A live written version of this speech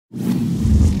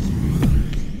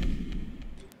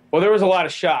Well, there was a lot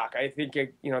of shock. I think,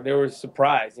 there was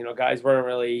surprise. Guys weren't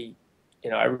really,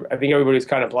 I think everybody was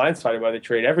kind of blindsided by the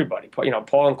trade. Everybody,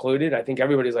 Paul included. I think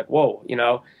everybody's like, whoa,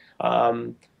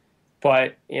 Um,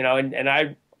 but,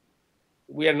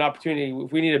 we had an opportunity.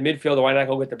 If we need a midfielder, why not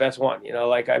go get the best one?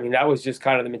 That was just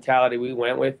kind of the mentality we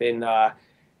went with. And, I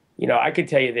could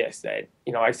tell you this, that,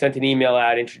 I sent an email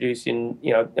out introducing,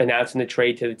 announcing the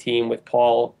trade to the team with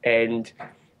Paul and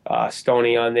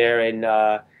Stoney on there.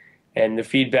 And the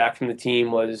feedback from the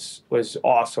team was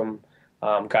awesome.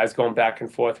 Guys going back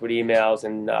and forth with emails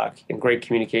and great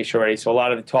communication already. So a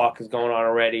lot of the talk is going on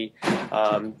already.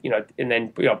 And then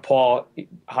Paul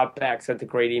hopped back, sent a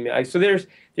great email. So there's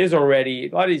already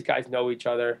a lot of these guys know each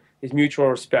other. There's mutual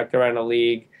respect around the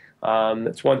league.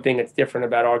 That's one thing that's different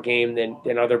about our game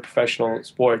than other professional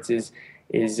sports is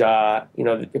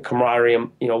the camaraderie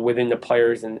within the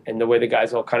players and the way the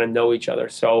guys all kind of know each other.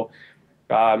 So.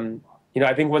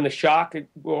 I think when the shock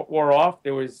wore off,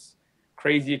 there was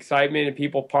crazy excitement and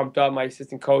people pumped up. My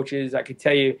assistant coaches, I could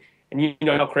tell you, and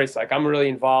Chris, like I'm really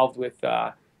involved with,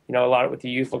 a lot with the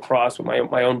youth lacrosse with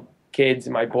my own kids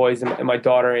and my boys and my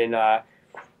daughter, and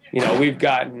we've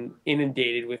gotten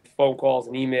inundated with phone calls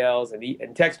and emails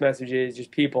and text messages,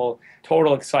 just people,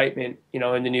 total excitement, in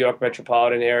the New York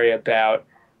metropolitan area about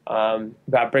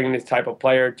bringing this type of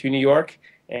player to New York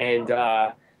and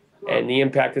the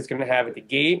impact it's going to have at the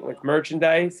gate with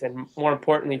merchandise, and more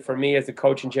importantly for me as a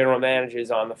coach and general manager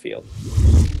is on the field.